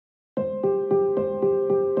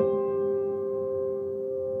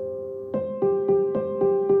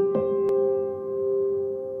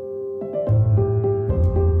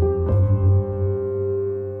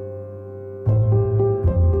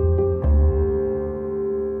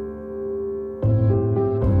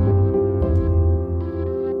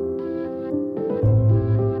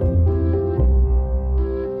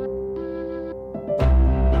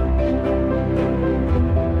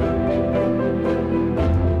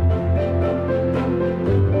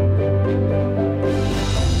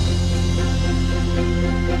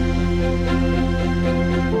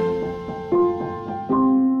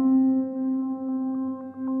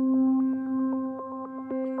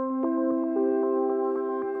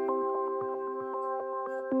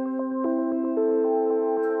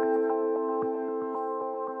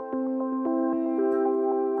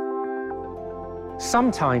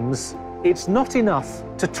Sometimes it's not enough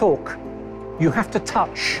to talk. You have to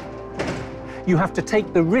touch. You have to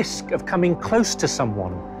take the risk of coming close to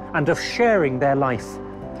someone and of sharing their life.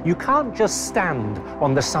 You can't just stand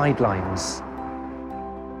on the sidelines.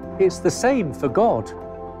 It's the same for God.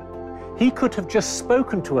 He could have just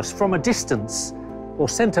spoken to us from a distance or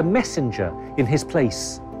sent a messenger in his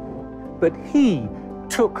place. But he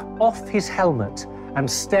took off his helmet and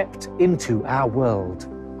stepped into our world.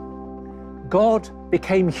 God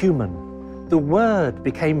became human. The Word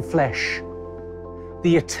became flesh.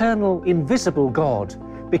 The eternal, invisible God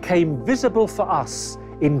became visible for us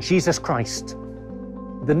in Jesus Christ.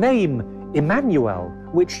 The name Emmanuel,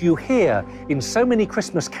 which you hear in so many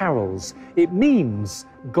Christmas carols, it means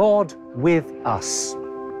God with us.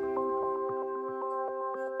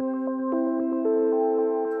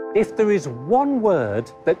 If there is one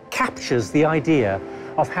word that captures the idea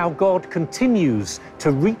of how God continues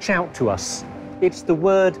to reach out to us, it's the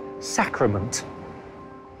word sacrament.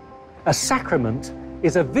 A sacrament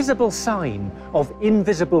is a visible sign of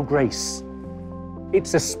invisible grace.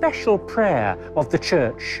 It's a special prayer of the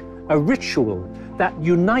Church, a ritual that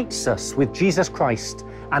unites us with Jesus Christ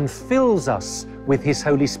and fills us with His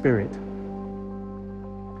Holy Spirit.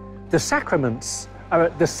 The sacraments are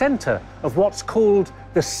at the center of what's called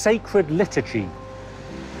the sacred liturgy.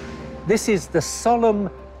 This is the solemn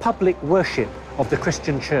public worship of the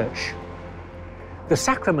Christian Church. The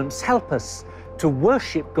sacraments help us to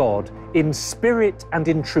worship God in spirit and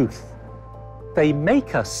in truth. They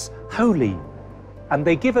make us holy, and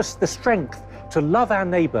they give us the strength to love our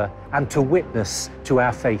neighbor and to witness to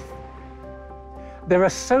our faith. There are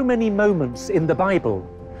so many moments in the Bible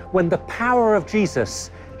when the power of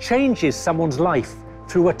Jesus changes someone's life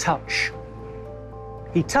through a touch.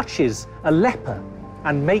 He touches a leper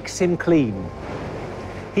and makes him clean.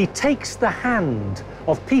 He takes the hand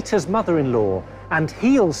of Peter's mother-in-law and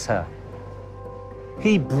heals her.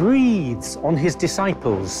 He breathes on his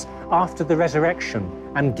disciples after the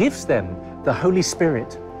resurrection and gives them the Holy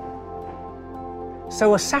Spirit.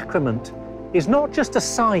 So a sacrament is not just a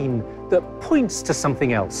sign that points to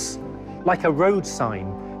something else, like a road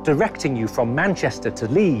sign directing you from Manchester to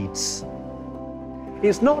Leeds.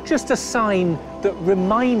 It's not just a sign that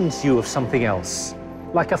reminds you of something else,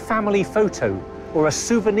 like a family photo or a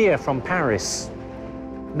souvenir from Paris.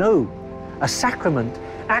 No, a sacrament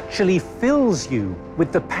actually fills you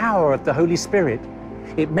with the power of the Holy Spirit.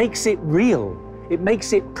 It makes it real, it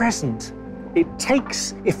makes it present, it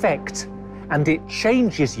takes effect, and it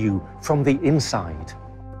changes you from the inside.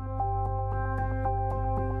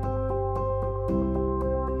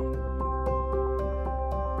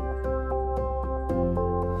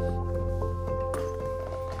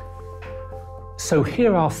 So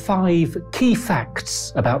here are 5 key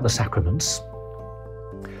facts about the sacraments.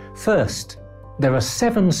 First, there are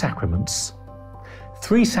 7 sacraments,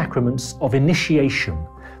 3 sacraments of initiation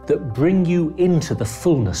that bring you into the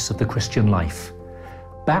fullness of the Christian life: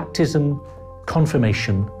 baptism,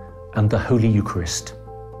 confirmation, and the Holy Eucharist.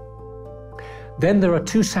 Then there are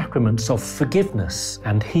 2 sacraments of forgiveness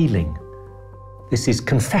and healing. This is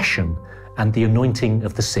confession and the anointing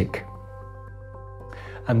of the sick.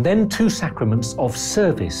 And then 2 sacraments of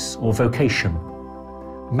service or vocation: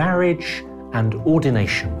 marriage and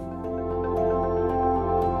ordination.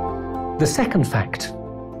 The second fact: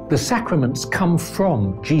 the sacraments come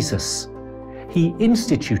from Jesus. He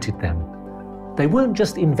instituted them. They weren't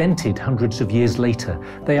just invented hundreds of years later.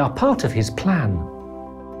 They are part of his plan.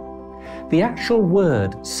 The actual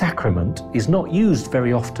word sacrament is not used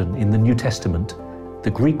very often in the New Testament.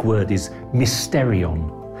 The Greek word is mysterion.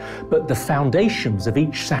 But the foundations of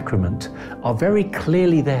each sacrament are very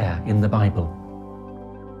clearly there in the Bible.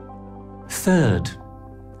 Third,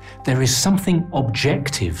 there is something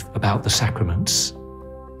objective about the sacraments.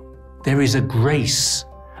 There is a grace,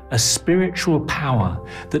 a spiritual power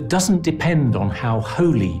that doesn't depend on how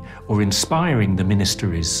holy or inspiring the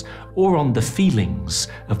minister is, or on the feelings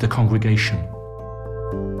of the congregation.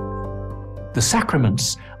 The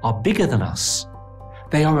sacraments are bigger than us.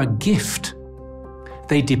 They are a gift.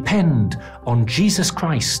 They depend on Jesus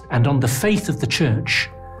Christ and on the faith of the Church.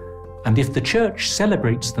 And if the Church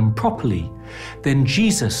celebrates them properly, then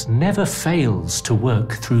Jesus never fails to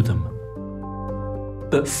work through them.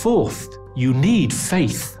 But fourth, you need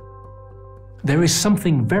faith. There is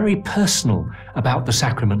something very personal about the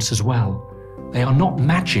sacraments as well. They are not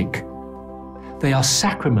magic. They are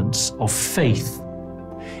sacraments of faith.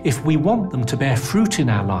 If we want them to bear fruit in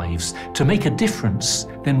our lives, to make a difference,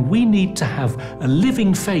 then we need to have a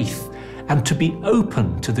living faith and to be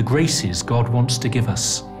open to the graces God wants to give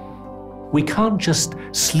us. We can't just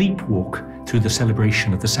sleepwalk through the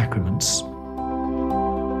celebration of the sacraments.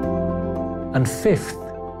 And fifth,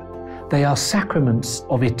 they are sacraments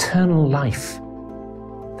of eternal life.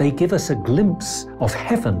 They give us a glimpse of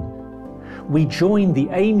heaven. We join the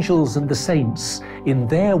angels and the saints in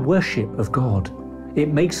their worship of God. It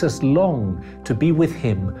makes us long to be with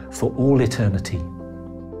Him for all eternity.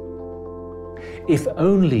 If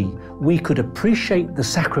only we could appreciate the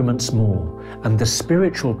sacraments more and the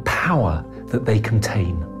spiritual power that they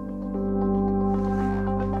contain.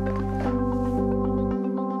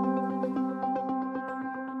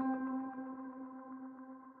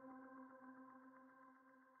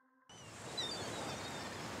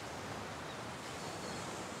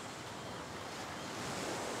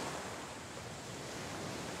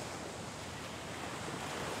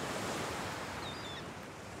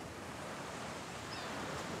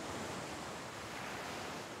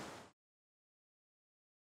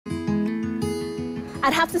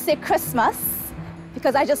 I'd have to say Christmas,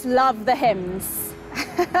 because I just love the hymns.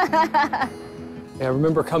 I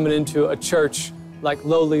remember coming into a church like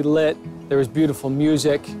lowly lit. There was beautiful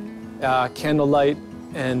music, candlelight,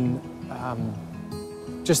 and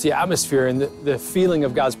just the atmosphere and the feeling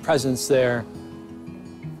of God's presence there.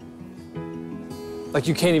 Like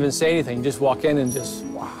you can't even say anything, you just walk in and just,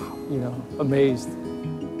 wow, you know, amazed.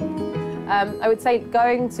 I would say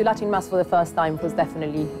going to Latin Mass for the first time was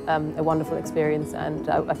definitely a wonderful experience, and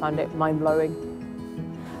I found it mind-blowing.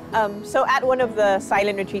 So at one of the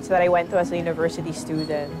silent retreats that I went to as a university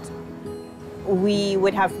student, we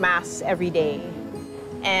would have Mass every day.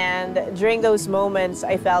 And during those moments,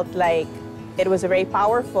 I felt like it was a very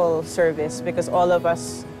powerful service because all of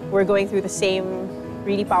us were going through the same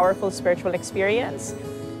really powerful spiritual experience.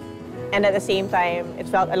 And at the same time, it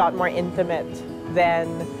felt a lot more intimate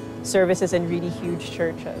than services in really huge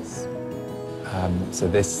churches. So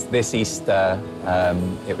this Easter,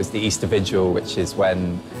 it was the Easter Vigil, which is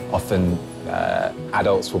when often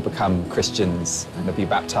adults will become Christians and they'll be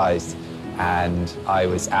baptized. And I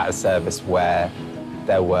was at a service where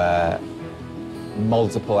there were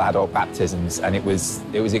multiple adult baptisms, and it was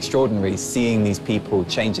extraordinary seeing these people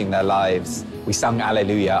changing their lives. We sung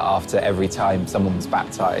Alleluia after every time someone was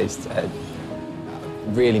baptized.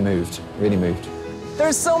 Really moved, really moved.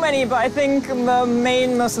 There's so many, but I think the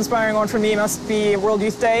main, most inspiring one for me must be World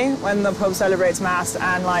Youth Day, when the Pope celebrates Mass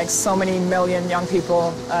and like so many million young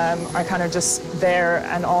people are kind of just there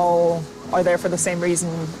and all are there for the same reason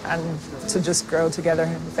and to just grow together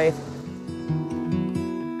in faith.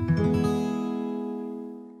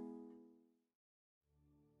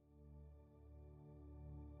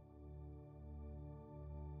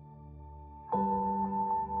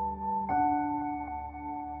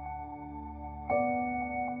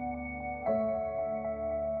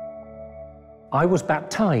 I was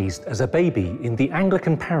baptised as a baby in the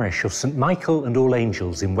Anglican parish of St Michael and All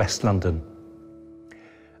Angels in West London.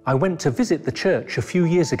 I went to visit the church a few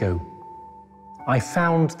years ago. I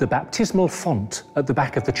found the baptismal font at the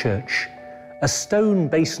back of the church, a stone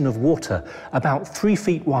basin of water about 3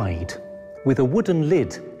 feet wide, with a wooden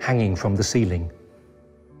lid hanging from the ceiling.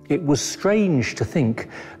 It was strange to think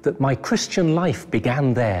that my Christian life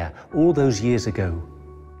began there all those years ago.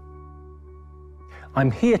 I'm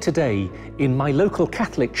here today in my local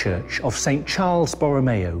Catholic church of St Charles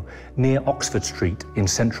Borromeo near Oxford Street in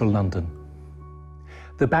central London.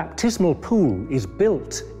 The baptismal pool is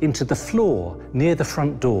built into the floor near the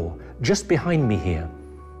front door, just behind me here.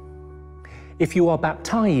 If you are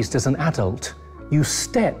baptized as an adult, you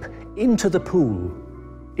step into the pool.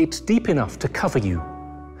 It's deep enough to cover you,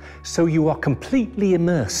 so you are completely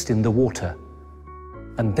immersed in the water.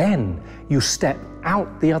 And then you step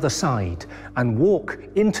out the other side and walk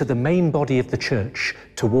into the main body of the church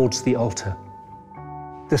towards the altar.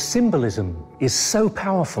 The symbolism is so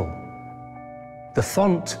powerful. The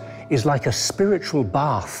font is like a spiritual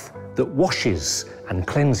bath that washes and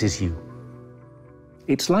cleanses you.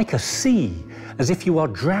 It's like a sea, as if you are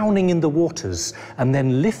drowning in the waters and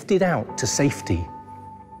then lifted out to safety.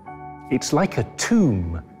 It's like a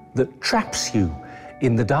tomb that traps you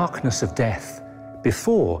in the darkness of death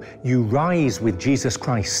before you rise with Jesus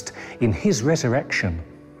Christ in His resurrection.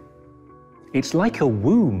 It's like a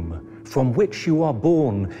womb from which you are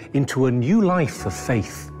born into a new life of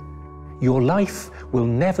faith. Your life will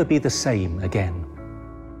never be the same again.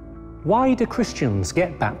 Why do Christians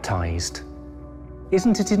get baptized?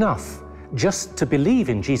 Isn't it enough just to believe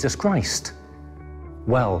in Jesus Christ?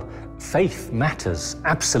 Well, faith matters,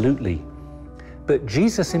 absolutely. But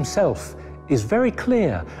Jesus Himself is very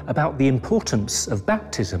clear about the importance of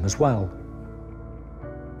baptism as well.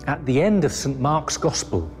 At the end of St Mark's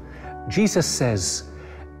Gospel, Jesus says,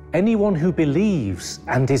 "Anyone who believes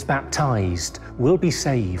and is baptized will be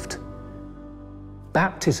saved."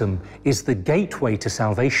 Baptism is the gateway to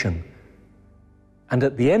salvation. And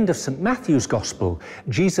at the end of St. Matthew's Gospel,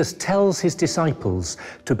 Jesus tells his disciples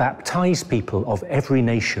to baptize people of every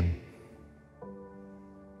nation.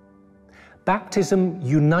 Baptism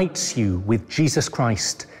unites you with Jesus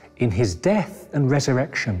Christ in his death and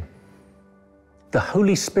resurrection. The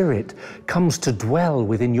Holy Spirit comes to dwell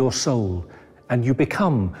within your soul, and you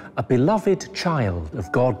become a beloved child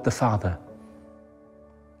of God the Father.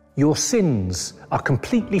 Your sins are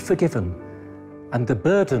completely forgiven, and the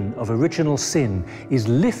burden of original sin is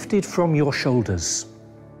lifted from your shoulders.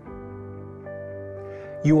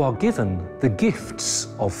 You are given the gifts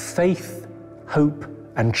of faith, hope,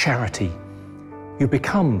 and charity. You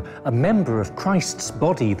become a member of Christ's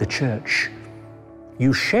body, the Church.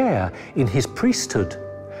 You share in his priesthood,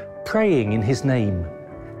 praying in his name,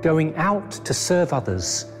 going out to serve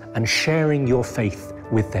others, and sharing your faith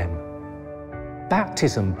with them.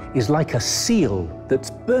 Baptism is like a seal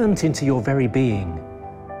that's burnt into your very being.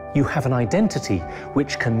 You have an identity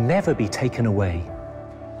which can never be taken away.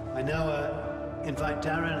 I now invite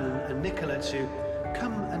Darren and Nicola to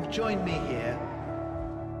come and join me here.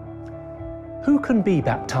 Who can be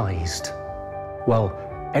baptized? Well,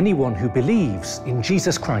 anyone who believes in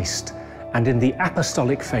Jesus Christ and in the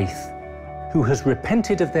apostolic faith, who has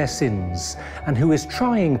repented of their sins and who is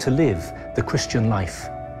trying to live the Christian life.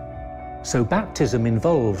 So baptism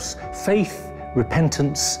involves faith,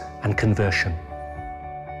 repentance, and conversion.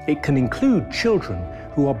 It can include children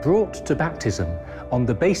who are brought to baptism on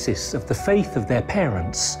the basis of the faith of their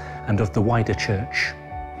parents and of the wider church.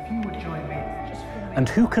 If you would join me, and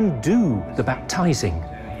who can do the baptizing?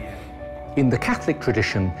 In the Catholic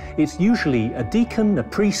tradition, it's usually a deacon, a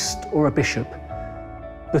priest, or a bishop.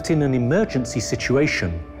 But in an emergency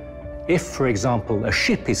situation, if, for example, a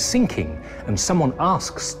ship is sinking and someone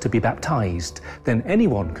asks to be baptized, then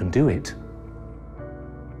anyone can do it.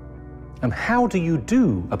 And how do you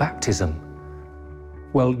do a baptism?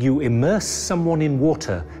 Well, you immerse someone in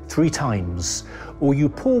water 3 times, or you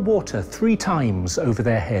pour water 3 times over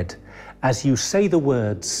their head as you say the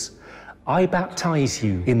words, "I baptize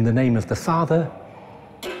you in the name of the Father,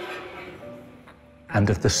 and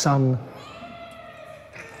of the Son,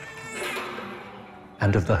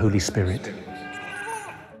 and of the Holy Spirit."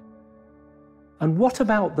 And what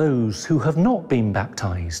about those who have not been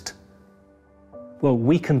baptized? Well,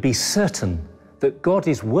 we can be certain that God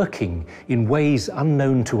is working in ways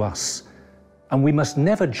unknown to us, and we must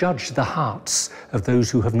never judge the hearts of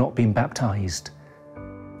those who have not been baptized.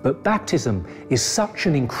 But baptism is such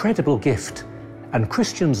an incredible gift, and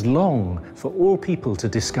Christians long for all people to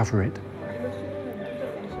discover it.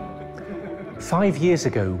 5 years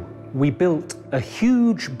ago, we built a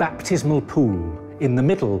huge baptismal pool in the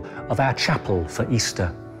middle of our chapel for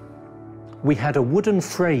Easter. We had a wooden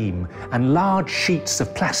frame and large sheets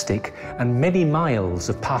of plastic and many miles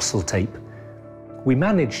of parcel tape. We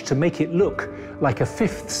managed to make it look like a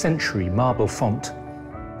 5th century marble font.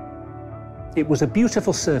 It was a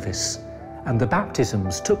beautiful service, and the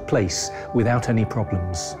baptisms took place without any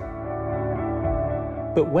problems.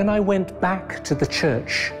 But when I went back to the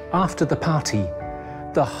church after the party,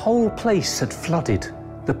 the whole place had flooded.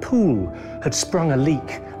 The pool had sprung a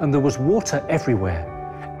leak, and there was water everywhere.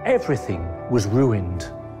 Everything was ruined.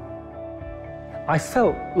 I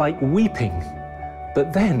felt like weeping,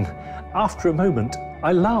 but then, after a moment,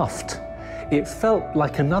 I laughed. It felt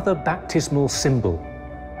like another baptismal symbol.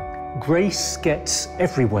 Grace gets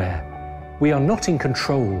everywhere. We are not in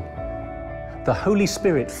control. The Holy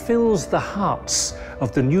Spirit fills the hearts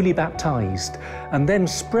of the newly baptized and then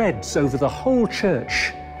spreads over the whole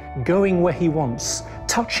church, going where he wants,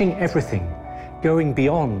 touching everything, going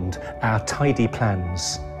beyond our tidy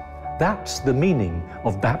plans. That's the meaning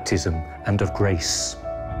of baptism and of grace.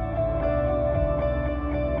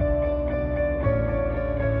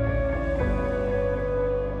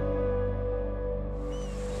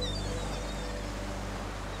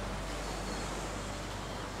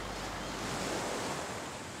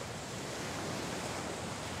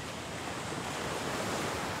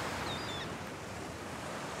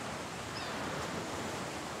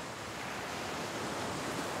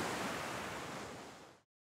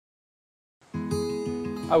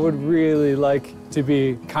 I would really like to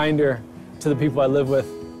be kinder to the people I live with.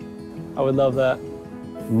 I would love that.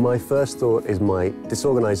 My first thought is my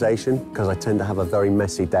disorganization, because I tend to have a very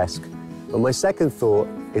messy desk. But my second thought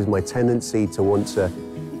is my tendency to want to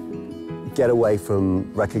get away from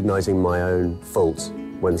recognizing my own faults.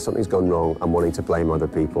 When something's gone wrong, I'm wanting to blame other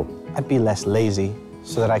people. I'd be less lazy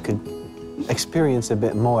so that I could experience a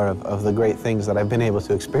bit more of the great things that I've been able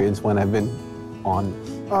to experience when I've been on.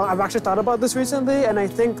 I've actually thought about this recently, and I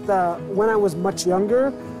think that when I was much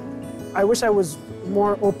younger, I wish I was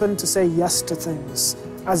more open to say yes to things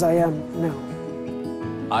as I am now.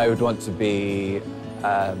 I would want to be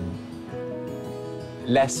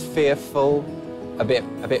less fearful, a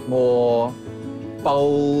bit more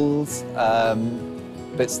bold,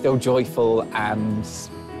 but still joyful and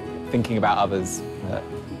thinking about others.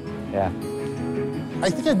 Yeah. I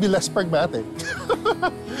think I'd be less pragmatic.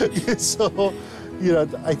 So,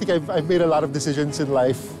 I think I've made a lot of decisions in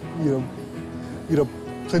life,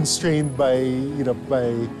 constrained by,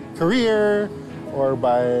 by career or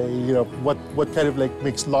by, what kind of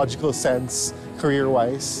makes logical sense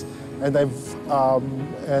career-wise. And I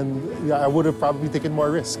would have probably taken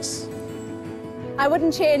more risks. I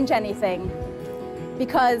wouldn't change anything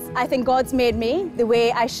because I think God's made me the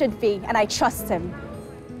way I should be and I trust him.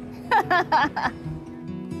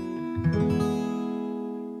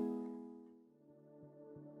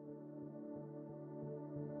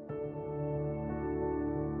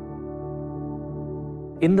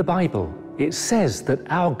 In the Bible, it says that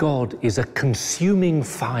our God is a consuming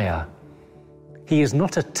fire. He is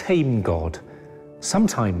not a tame God.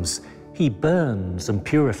 Sometimes he burns and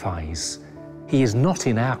purifies. He is not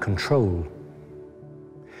in our control.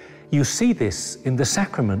 You see this in the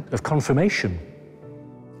sacrament of confirmation.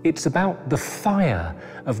 It's about the fire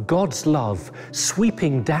of God's love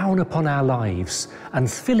sweeping down upon our lives and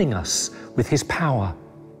filling us with his power.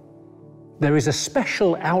 There is a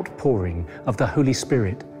special outpouring of the Holy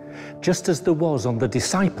Spirit, just as there was on the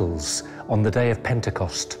disciples on the day of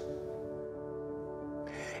Pentecost.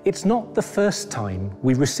 It's not the first time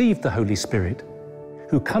we receive the Holy Spirit,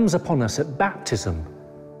 who comes upon us at baptism,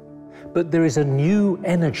 but there is a new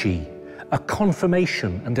energy, a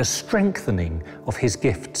confirmation and a strengthening of his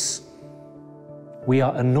gifts. We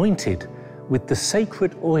are anointed with the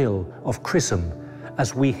sacred oil of chrism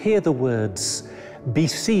as we hear the words, "Be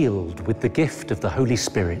sealed with the gift of the Holy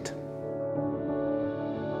Spirit."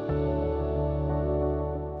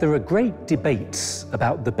 There are great debates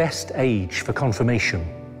about the best age for confirmation.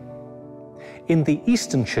 In the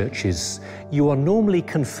Eastern churches, you are normally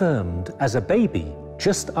confirmed as a baby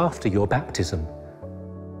just after your baptism.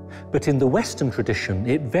 But in the Western tradition,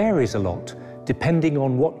 it varies a lot depending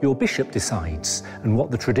on what your bishop decides and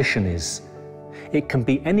what the tradition is. It can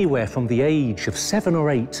be anywhere from the age of 7 or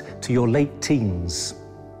 8 to your late teens.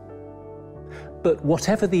 But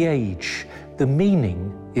whatever the age, the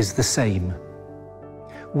meaning is the same.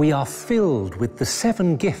 We are filled with the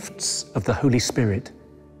 7 gifts of the Holy Spirit.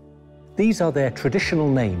 These are their traditional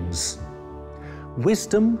names: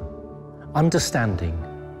 wisdom, understanding,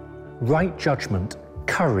 right judgment,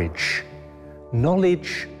 courage,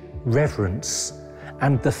 knowledge, reverence,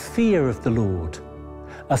 and the fear of the Lord.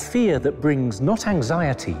 A fear that brings not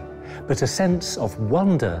anxiety, but a sense of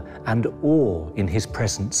wonder and awe in his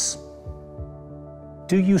presence.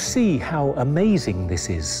 Do you see how amazing this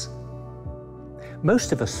is?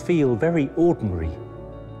 Most of us feel very ordinary.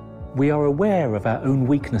 We are aware of our own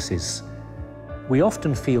weaknesses. We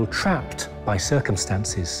often feel trapped by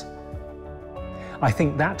circumstances. I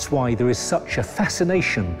think that's why there is such a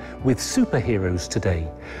fascination with superheroes today.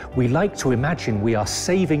 We like to imagine we are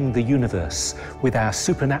saving the universe with our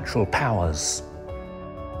supernatural powers.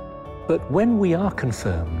 But when we are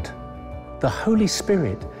confirmed, the Holy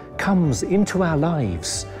Spirit comes into our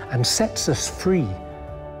lives and sets us free.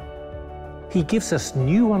 He gives us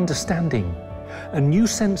new understanding, a new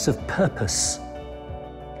sense of purpose.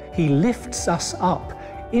 He lifts us up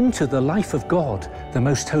into the life of God, the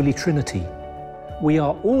Most Holy Trinity. We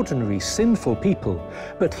are ordinary, sinful people,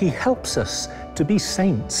 but he helps us to be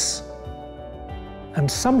saints.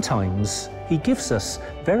 And sometimes he gives us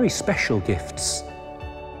very special gifts.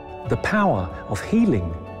 The power of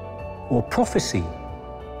healing, or prophecy,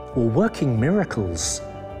 or working miracles,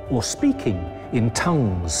 or speaking in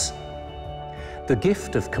tongues. The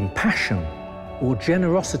gift of compassion, or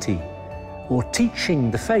generosity, or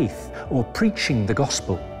teaching the faith, or preaching the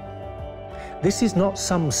gospel. This is not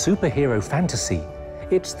some superhero fantasy.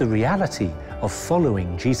 It's the reality of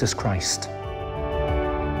following Jesus Christ.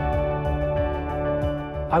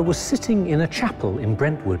 I was sitting in a chapel in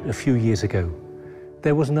Brentwood a few years ago.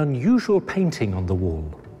 There was an unusual painting on the wall.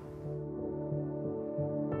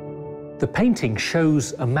 The painting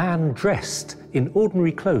shows a man dressed in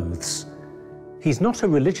ordinary clothes. He's not a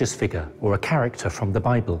religious figure or a character from the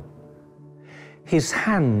Bible. His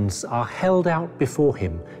hands are held out before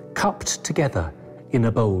him, cupped together in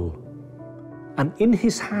a bowl. And in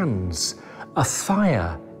his hands, a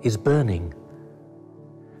fire is burning.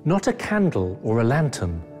 Not a candle or a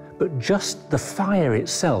lantern, but just the fire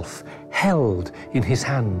itself held in his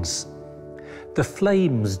hands. the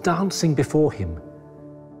flames dancing before him.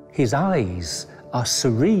 His eyes are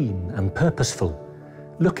serene and purposeful,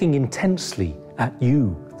 looking intensely at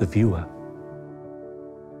you, the viewer.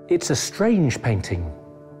 It's a strange painting.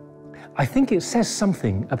 I think it says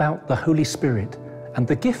something about the Holy Spirit and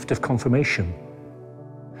the gift of confirmation.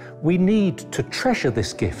 We need to treasure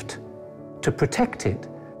this gift, to protect it,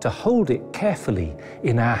 to hold it carefully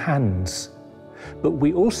in our hands. But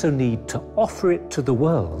we also need to offer it to the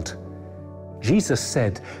world. Jesus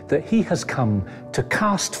said that he has come to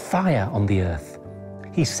cast fire on the earth.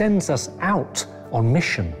 He sends us out on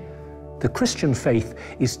mission. The Christian faith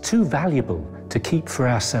is too valuable to keep for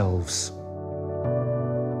ourselves.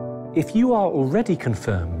 If you are already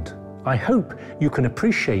confirmed, I hope you can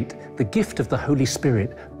appreciate the gift of the Holy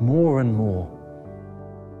Spirit more and more.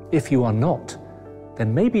 If you are not,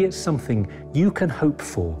 then maybe it's something you can hope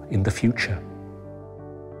for in the future.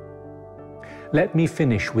 Let me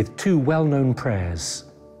finish with two well-known prayers.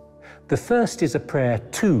 The first is a prayer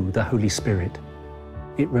to the Holy Spirit.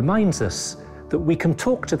 It reminds us that we can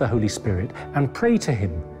talk to the Holy Spirit and pray to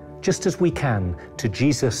him just as we can to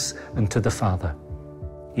Jesus and to the Father.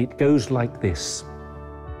 It goes like this.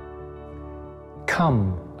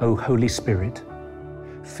 Come, O Holy Spirit,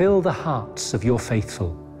 fill the hearts of your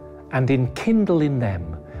faithful and enkindle in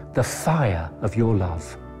them the fire of your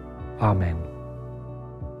love. Amen.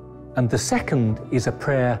 And the second is a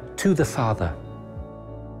prayer to the Father.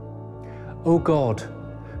 O God,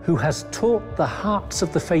 who has taught the hearts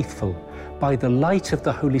of the faithful by the light of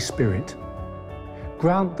the Holy Spirit,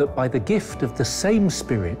 grant that by the gift of the same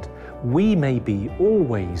Spirit we may be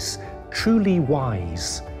always truly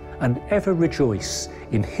wise and ever rejoice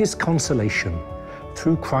in his consolation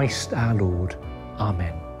through Christ our Lord.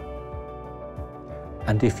 Amen.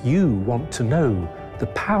 And if you want to know the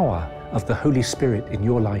power of the Holy Spirit in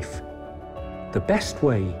your life, the best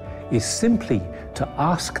way is simply to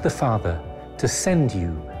ask the Father to send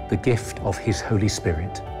you the gift of his Holy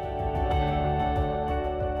Spirit.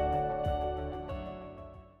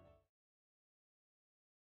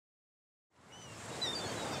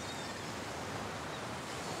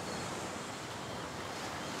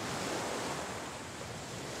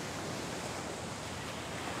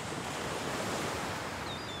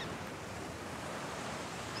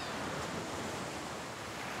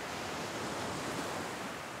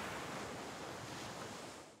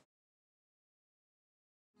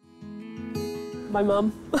 My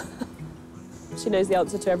mum. She knows the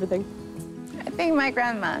answer to everything. I think my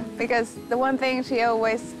grandma, because the one thing she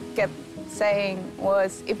always kept saying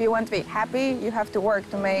was, if you want to be happy, you have to work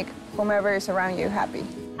to make whomever is around you happy.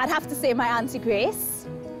 I'd have to say my Auntie Grace,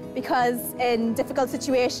 because in difficult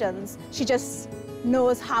situations, she just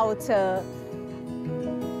knows how to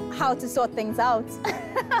sort things out.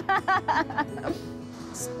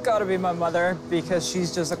 It's gotta be my mother, because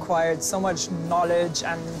she's just acquired so much knowledge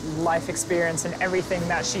and life experience and everything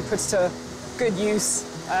that she puts to good use.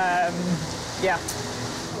 Yeah.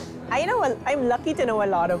 I'm lucky to know a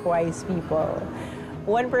lot of wise people.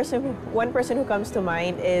 One person who comes to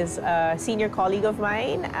mind is a senior colleague of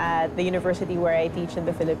mine at the university where I teach in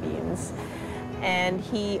the Philippines. And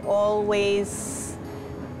he always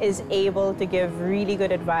is able to give really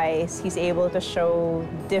good advice. He's able to show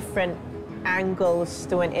different angles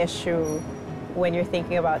to an issue when you're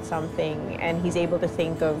thinking about something, and he's able to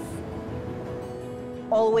think of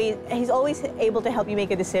he's always able to help you make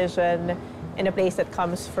a decision in a place that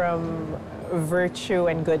comes from virtue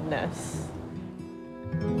and goodness.